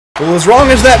Well, as wrong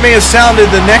as that may have sounded,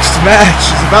 the next match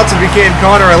is about to begin.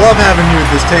 Connor, I love having you at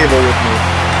this table with me.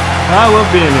 I love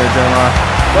being here, Jeremiah.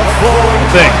 The following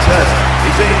contest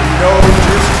is a no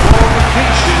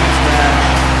disqualifications match,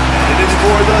 and it is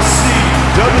for the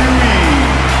CWE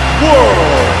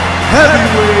World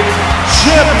Heavyweight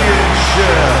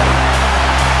Championship.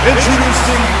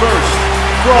 Introducing first,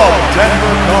 from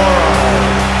Denver, Colorado,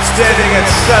 standing at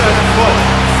 7 foot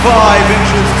 5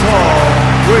 inches tall,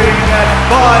 weighing at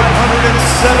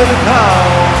 507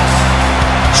 pounds,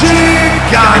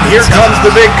 Giganta. And here comes the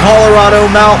big Colorado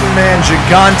mountain man,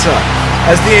 Giganta.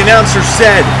 As the announcer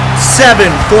said, 7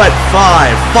 foot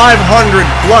 5, 500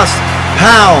 plus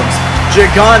pounds.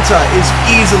 Giganta is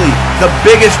easily the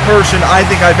biggest person I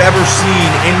think I've ever seen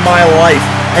in my life.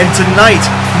 And tonight,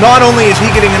 not only is he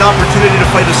getting an opportunity to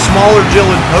fight a smaller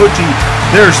Dylan Pote,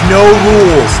 there's no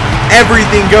rules.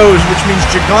 Everything goes, which means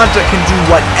Giganta can do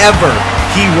whatever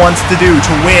he wants to do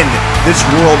to win this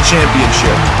world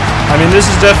championship. I mean, this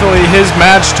is definitely his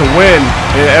match to win.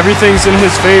 Everything's in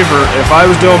his favor. If I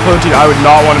was Dylan Pote, I would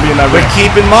not want to be in that ring. But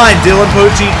keep in mind, Dylan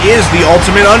Pote is the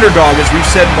ultimate underdog, as we've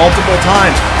said multiple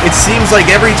times. It seems like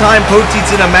every time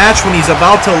Pote's in a match, when he's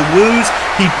about to lose,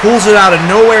 he pulls it out of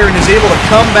nowhere and is able to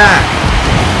come back.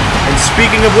 And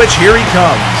speaking of which, here he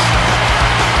comes.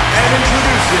 And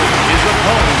introducing his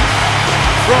opponent,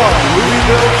 from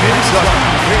Louisville,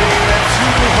 Kentucky, weighing at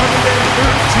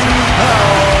 213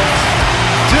 pounds,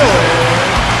 Dylan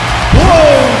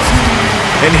Pote.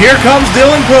 And here comes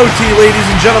Dylan Pote, ladies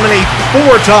and gentlemen, a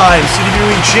 4-time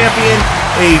CWE champion,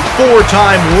 a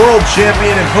 4-time world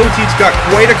champion, and Pote's got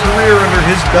quite a career under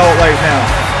his belt right now.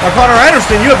 Now, Connor, I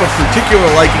understand you have a particular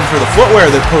liking for the footwear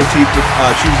that Pote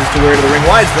chooses to wear to the ring.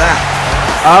 Why is that?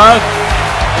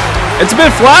 It's a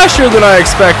bit flashier than I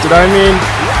expected. I mean,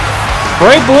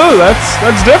 bright blue,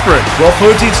 that's different. Well,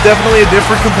 Pote's definitely a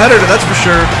different competitor, that's for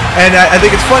sure. And I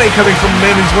think it's funny coming from a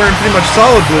man who's wearing pretty much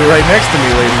solid blue right next to me,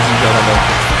 ladies and gentlemen.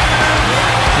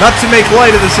 Not to make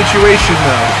light of the situation,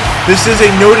 though. This is a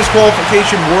no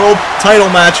disqualification world title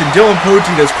match, and Dylan Pote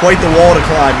has quite the wall to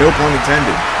climb, no pun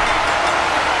intended.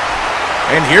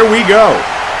 And here we go.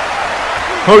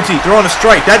 Pote throwing a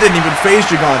strike. That didn't even phase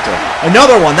Giganta.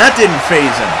 Another one. That didn't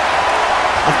phase him.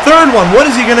 A third one. What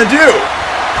is he going to do?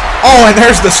 Oh, and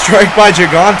there's the strike by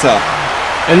Giganta.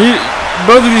 And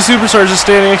both of these superstars just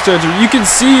standing next to each other. You can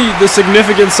see the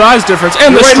significant size difference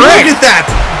and the strength. Look at that.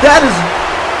 That is,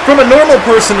 from a normal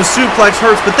person, a suplex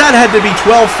hurts, but that had to be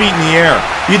 12 feet in the air.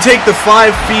 You take the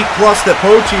 5 feet plus that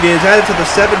Pote is, add it to the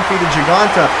 7 feet of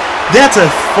Giganta. That's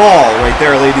a fall right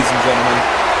there, ladies and gentlemen.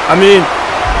 I mean,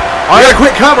 I got a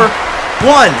quick cover.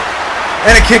 One.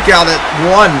 And a kick out at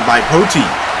one by Pote.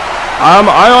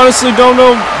 I honestly don't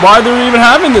know why they're even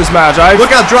having this match.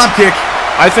 Look out, drop kick.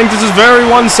 I think this is very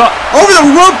one-sided. Over the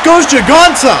rope goes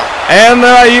Giganta. And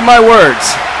I eat my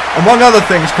words. Among other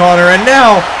things, Connor. And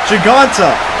now,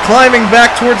 Giganta climbing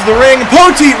back towards the ring.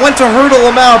 Pote went to hurdle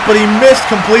him out, but he missed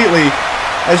completely.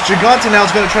 As Giganta now is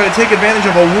going to try to take advantage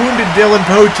of a wounded Dylan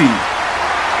Pote.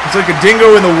 It's like a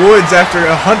dingo in the woods after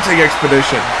a hunting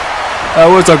expedition. That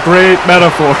was a great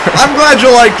metaphor. I'm glad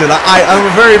you liked it. I'm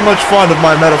very much fond of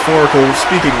my metaphorical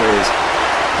speaking ways.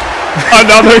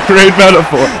 Another great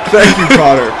metaphor. Thank you,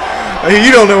 Connor.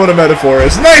 You don't know what a metaphor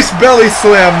is. Nice belly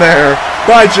slam there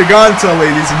by Giganta,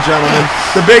 ladies and gentlemen.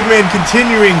 The big man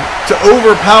continuing to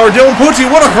overpower Dylan Pote.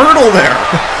 What a hurdle there.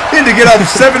 He had to get up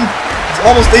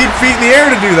almost 8 feet in the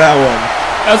air to do that one.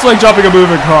 That's like jumping a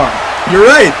moving car. You're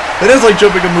right. It is like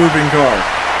jumping a moving car.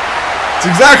 It's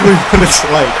exactly what it's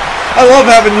like. I love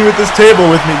having you at this table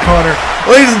with me, Connor.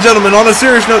 Ladies and gentlemen, on a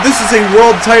serious note, this is a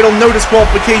world title no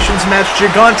disqualifications match.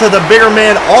 Giganta, the bigger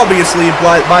man, obviously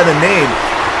by the name,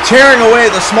 tearing away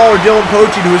at the smaller Dylan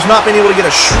Pote, who has not been able to get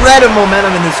a shred of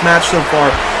momentum in this match so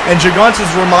far. And Giganta's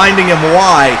reminding him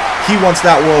why he wants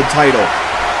that world title.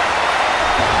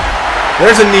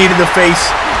 There's a knee to the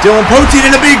face. Dylan Pote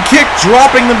in a big kick,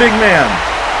 dropping the big man.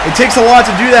 It takes a lot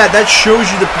to do that. That shows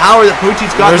you the power that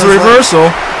Pote's got. There's a reversal.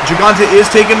 Giganta is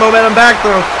taking momentum back,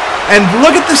 though. And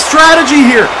look at the strategy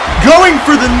here. Going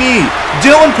for the knee.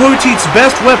 Dylan Pote's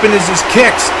best weapon is his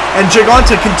kicks. And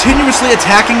Giganta continuously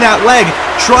attacking that leg,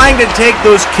 trying to take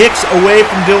those kicks away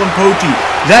from Dylan Pote.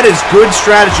 That is good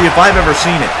strategy if I've ever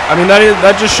seen it. I mean,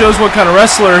 that just shows what kind of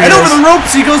wrestler he is. And over the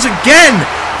ropes he goes again.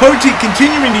 Pote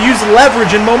continuing to use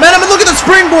leverage and momentum. And look at the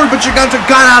springboard, but Giganta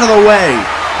got out of the way.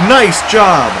 Nice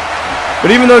job.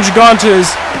 But even though Giganta is...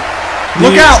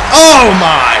 Look out! Oh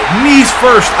my! Knees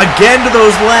first, again to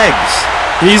those legs.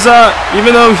 He's,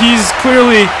 even though he's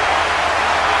clearly...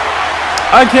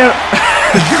 I can't...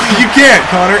 You can't,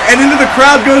 Connor. And into the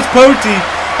crowd goes Pote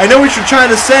I know what you're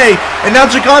trying to say. And now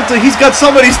Giganta, he's got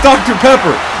somebody's Dr.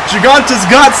 Pepper. Giganta's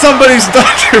got somebody's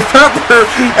Dr. Pepper,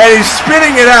 and he's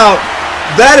spitting it out.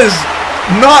 That is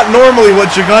not normally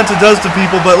what Giganta does to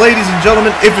people, but ladies and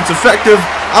gentlemen, if it's effective,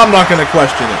 I'm not going to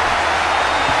question it.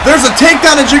 There's a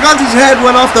takedown, and Giganta's head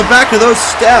went off the back of those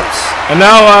steps. And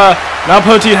now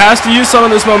Poteet has to use some of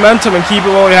this momentum and keep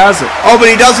it while he has it. Oh, but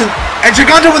he doesn't. And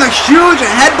Giganta with a huge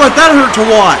headbutt. That hurt to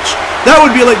watch. That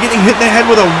would be like getting hit in the head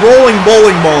with a rolling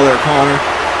bowling ball there, Connor.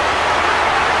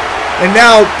 And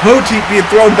now Poteet being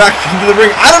thrown back into the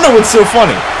ring. I don't know what's so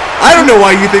funny. I don't know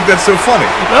why you think that's so funny.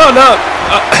 No.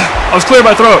 I was clearing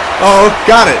my throat. Oh,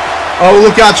 got it. Oh,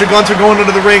 look out, Giganta going into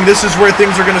the ring. This is where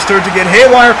things are going to start to get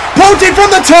haywire. Poteet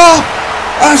from the top!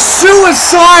 A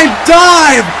suicide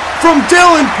dive from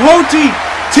Dylan Poteet.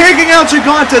 Taking out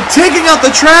Giganta, taking out the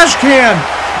trash can.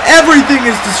 Everything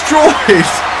is destroyed.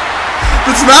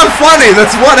 That's not funny.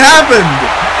 That's what happened.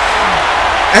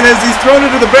 And as he's thrown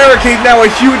into the barricade now, a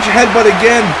huge headbutt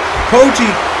again.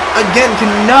 Poteet, again,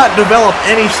 cannot develop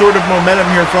any sort of momentum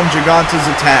here from Giganta's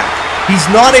attack. He's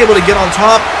not able to get on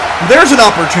top. There's an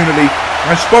opportunity.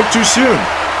 I spoke too soon.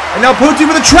 And now Poteet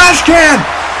with a trash can.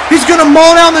 He's going to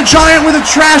maul down the Giant with a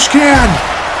trash can.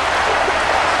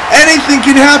 Anything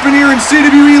can happen here in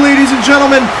CWE, ladies and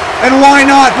gentlemen. And why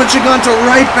not? But Giganta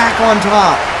right back on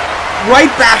top.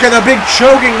 Right back in a big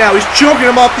choking now. He's choking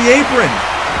him off the apron.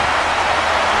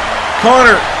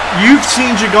 Connor, you've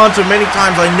seen Giganta many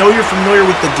times. I know you're familiar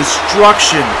with the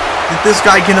destruction that this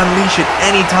guy can unleash at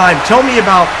any time. Tell me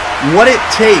about what it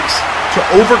takes to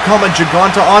overcome a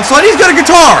Giganta onslaught. He's got a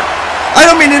guitar! I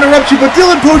don't mean to interrupt you, but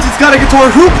Dylan Poteet's got a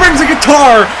guitar. Who brings a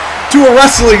guitar to a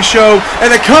wrestling show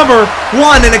and a cover,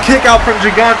 one, and a kick out from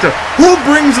Giganta? Who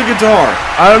brings a guitar?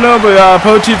 I don't know, but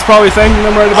Poteet's probably thanking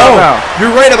them right about now.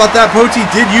 You're right about that. Poteet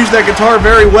did use that guitar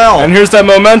very well. And here's that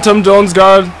momentum Dylan's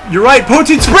got. You're right.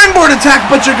 Poteet springboard attack,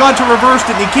 but Giganta reversed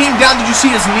it. And he came down. Did you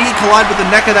see his knee collide with the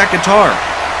neck of that guitar?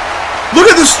 Look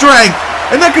at the strength.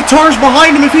 And that guitar's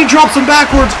behind him. If he drops him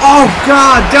backwards, oh,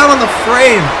 God, down on the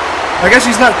frame. I guess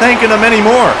he's not thanking him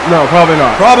anymore. No, probably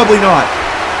not. Probably not.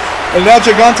 And now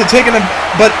Giganta taking him.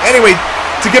 But anyway,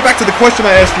 to get back to the question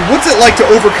I asked you, what's it like to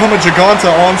overcome a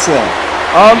Giganta onslaught?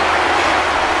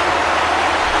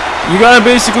 You gotta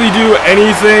basically do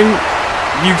anything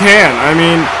you can. I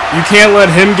mean, you can't let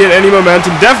him get any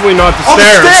momentum. Definitely not the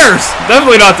stairs. The stairs!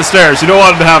 Definitely not the stairs. You don't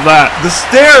want him to have that. The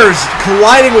stairs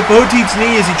colliding with Poteet's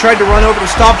knee as he tried to run over to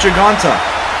stop Giganta.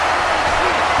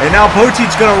 And now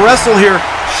Poteet's going to wrestle here,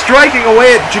 striking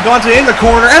away at Giganta in the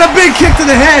corner, and a big kick to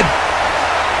the head.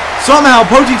 Somehow,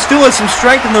 Poteet still has some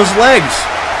strength in those legs.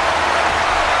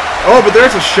 Oh, but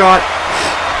there's a shot.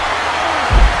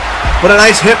 But a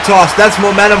nice hip toss. That's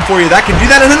momentum for you. That can do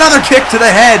that. And another kick to the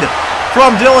head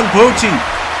from Dylan Poteet.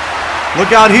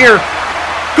 Look out here.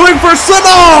 Going for a slam.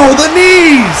 Oh, the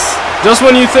knees. Just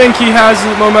when you think he has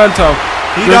momentum.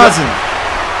 He doesn't.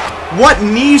 What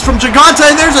knees from Giganta.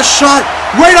 And there's a shot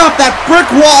right off that brick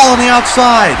wall on the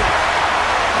outside.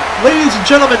 Ladies and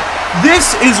gentlemen,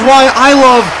 this is why I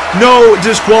love no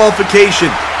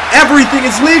disqualification. Everything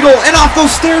is legal. And off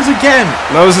those stairs again.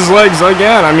 That was his legs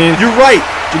again. I mean, you're right.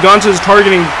 Giganta is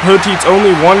targeting Poteet's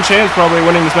only one chance probably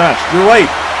winning this match. You're right.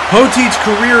 Poteet's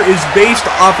career is based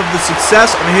off of the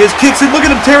success of his kicks. And look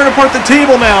at him tearing apart the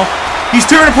table now. He's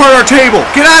tearing apart our table.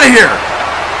 Get out of here.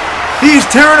 He's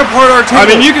tearing apart our table. I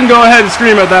mean, you can go ahead and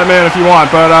scream at that man if you want,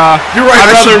 but you're right.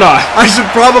 I'd rather not. I should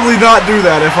probably not do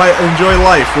that if I enjoy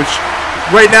life, which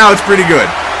right now it's pretty good.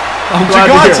 I'm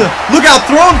glad to hear. Look out,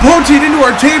 throwing Poteet into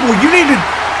our table. You need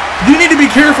to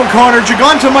be careful, Connor.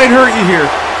 Giganta might hurt you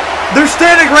here. They're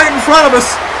standing right in front of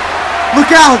us.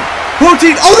 Look out.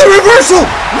 Poteet. Oh, the reversal.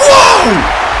 Whoa.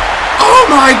 Oh,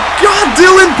 my God.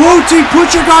 Dylan Poteet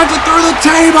put Giganta through the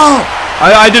table.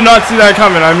 I did not see that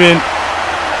coming. I mean,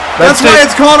 that's why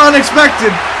it's called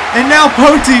unexpected. And now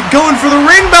Poteet going for the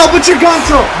ring bell. But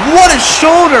Giganta. What a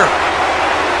shoulder.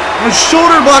 A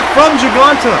shoulder block from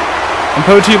Giganta. And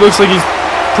Poteet looks like he's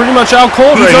pretty much out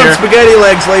cold right here. He's on spaghetti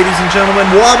legs, ladies and gentlemen,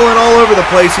 wobbling all over the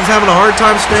place. He's having a hard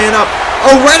time staying up.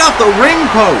 Oh, right off the ring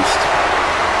post.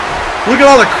 Look at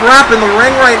all the crap in the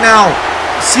ring right now.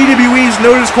 CWE's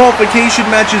no disqualification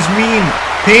matches mean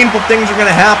painful things are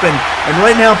going to happen. And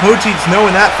right now, Poteet's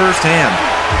knowing that firsthand.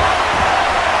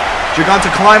 Giganta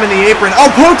climbing the apron.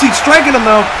 Oh, Poteet striking him,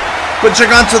 though. But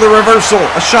Giganta the reversal.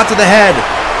 A shot to the head.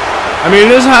 I mean,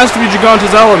 this has to be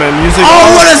Giganta's element.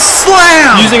 What a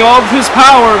slam! Using all of his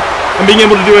power and being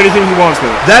able to do anything he wants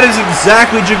with it. That is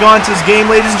exactly Giganta's game,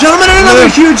 ladies and gentlemen. And another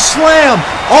huge slam.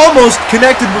 Almost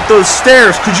connected with those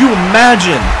stairs. Could you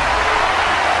imagine?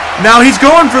 Now he's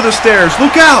going for the stairs.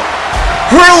 Look out.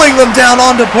 hurling them down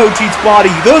onto Potteet's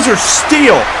body. Those are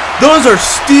steel. Those are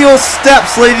steel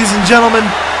steps, ladies and gentlemen.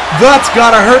 That's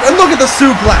gotta hurt. And look at the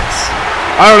suplex.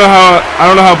 I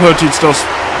don't know how Potteet's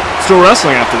still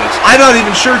wrestling after this. I'm not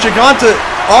even sure. Giganta,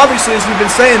 obviously, as we've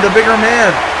been saying, the bigger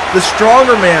man, the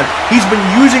stronger man. He's been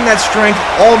using that strength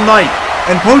all night.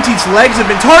 And Potteet's legs have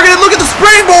been targeted. Look at the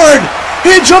springboard!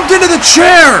 He jumped into the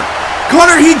chair!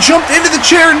 Connor, he jumped into the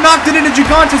chair and knocked it into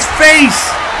Giganta's face!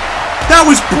 That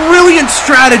was brilliant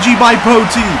strategy by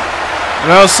Potteet!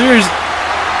 No, seriously.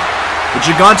 But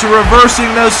Giganta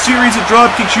reversing those series of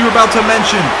dropkicks you were about to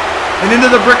mention. And into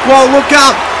the brick wall. Look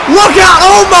out! Look out!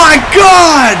 Oh my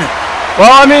God! Well,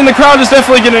 I mean, the crowd is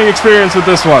definitely getting experience with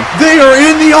this one. They are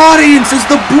in the audience as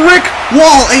the brick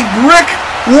wall, a brick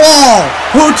wall,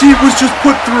 Potteet was just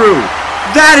put through.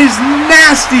 That is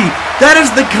nasty. That is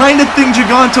the kind of thing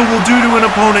Giganta will do to an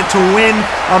opponent to win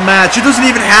a match. It doesn't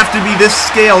even have to be this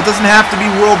scale. It doesn't have to be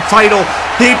world title,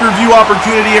 pay-per-view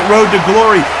opportunity at Road to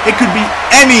Glory. It could be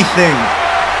anything.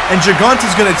 And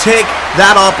Giganta's going to take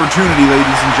that opportunity,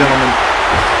 ladies and gentlemen.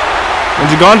 And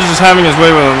Giganta's just having his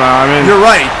way with him now. I mean, you're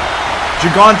right.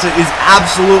 Giganta is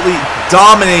absolutely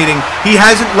dominating. He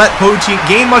hasn't let Potteet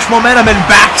gain much momentum, and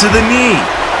back to the knee.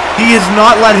 He has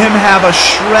not let him have a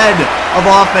shred of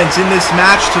offense in this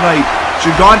match tonight.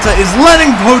 Giganta is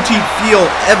letting Potteet feel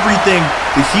everything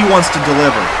that he wants to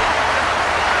deliver.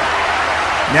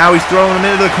 Now he's throwing him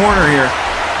into the corner here.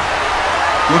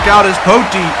 Look out as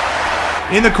Potteet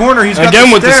in the corner. He's got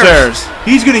again the with the stairs.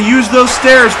 He's going to use those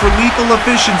stairs for lethal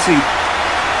efficiency.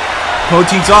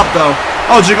 Potteet's up though.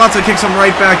 Oh, Giganta kicks him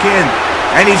right back in.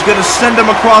 And he's going to send him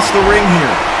across the ring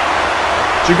here.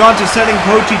 Giganta sending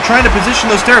Potteet, trying to position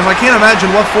those stairs. I can't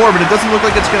imagine what for, but it doesn't look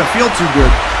like it's going to feel too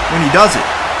good when he does it.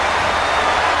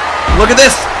 Look at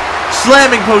this.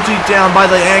 Slamming Potteet down by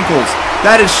the ankles.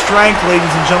 That is strength,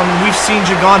 ladies and gentlemen. We've seen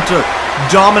Giganta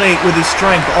dominate with his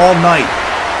strength all night.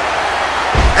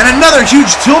 And another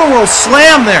huge tilt-a-whirl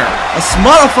slam there. A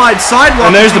modified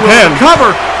sidewalk. And there's the pin.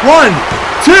 Cover. 1,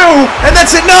 2, and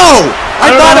that's it. No!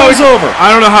 I thought it was over.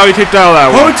 I don't know how he kicked out of that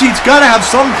one. Potteet's got to have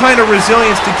some kind of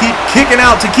resilience to keep kicking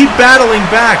out, to keep battling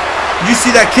back. You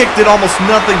see that kick did almost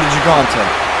nothing to Giganta.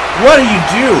 What do you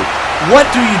do? What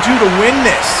do you do to win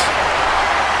this?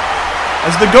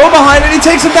 As the go behind it, he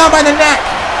takes him down by the neck.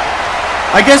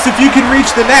 I guess if you can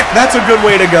reach the neck, that's a good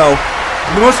way to go.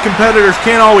 Most competitors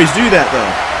can't always do that, though.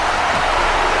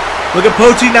 Look at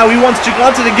Potteet now. He wants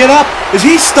Giganta to get up. Is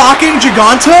he stalking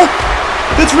Giganta?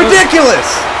 That's ridiculous.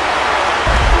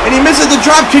 And he misses the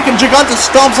drop kick, and Giganta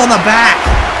stomps on the back.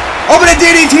 Oh, but a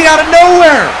DDT out of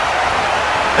nowhere.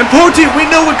 And Potteet, we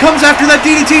know what comes after that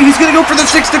DDT. He's going to go for the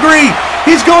 6th degree.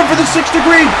 He's going for the 6th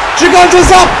degree. Giganta's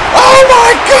up. Oh,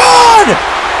 my God.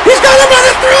 He's got him on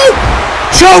his throat.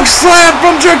 Choke slam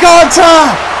from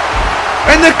Giganta.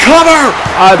 And the cover.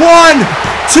 1,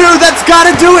 2. That's got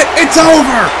to do it. It's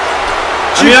over.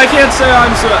 I mean, I can't say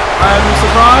I'm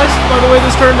surprised by the way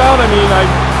this turned out. I mean,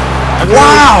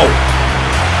 wow.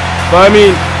 But I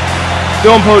mean,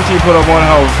 Dylan Potteet put up one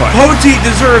hell of a fight. Potteet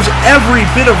deserves every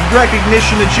bit of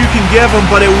recognition that you can give him,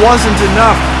 but it wasn't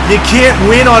enough. You can't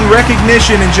win on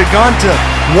recognition, and Giganta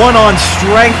won on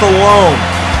strength alone.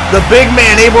 The big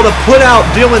man able to put out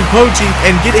Dylan Potteet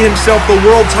and get himself the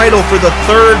world title for the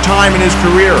 3rd time in his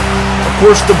career. Of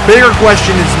course, the bigger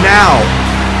question is now,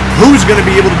 who's going to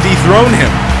be able to dethrone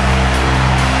him?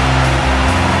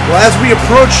 Well, as we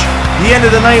approach the end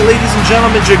of the night, ladies and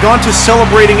gentlemen, Giganta's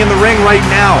celebrating in the ring right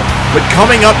now. But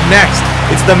coming up next,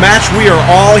 it's the match we are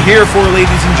all here for,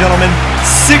 ladies and gentlemen.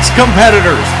 6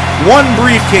 competitors, 1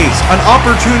 briefcase, an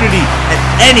opportunity at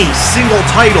any single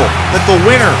title that the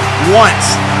winner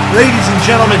wants. Ladies and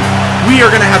gentlemen, we are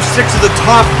going to have 6 of the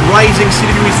top rising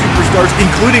CWE superstars,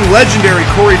 including legendary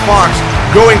Corey Fox,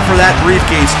 going for that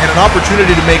briefcase and an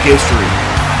opportunity to make history.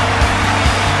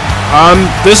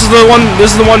 This is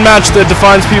the one match that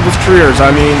defines people's careers. I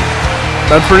mean,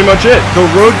 that's pretty much it. The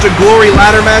Road to Glory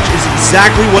ladder match is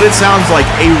exactly what it sounds like.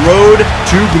 A road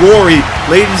to glory.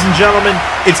 Ladies and gentlemen,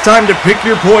 it's time to pick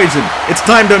your poison. It's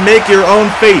time to make your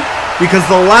own fate. Because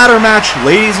the ladder match,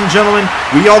 ladies and gentlemen,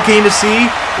 we all came to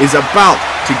see is about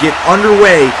to get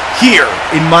underway here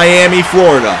in Miami,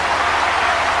 Florida.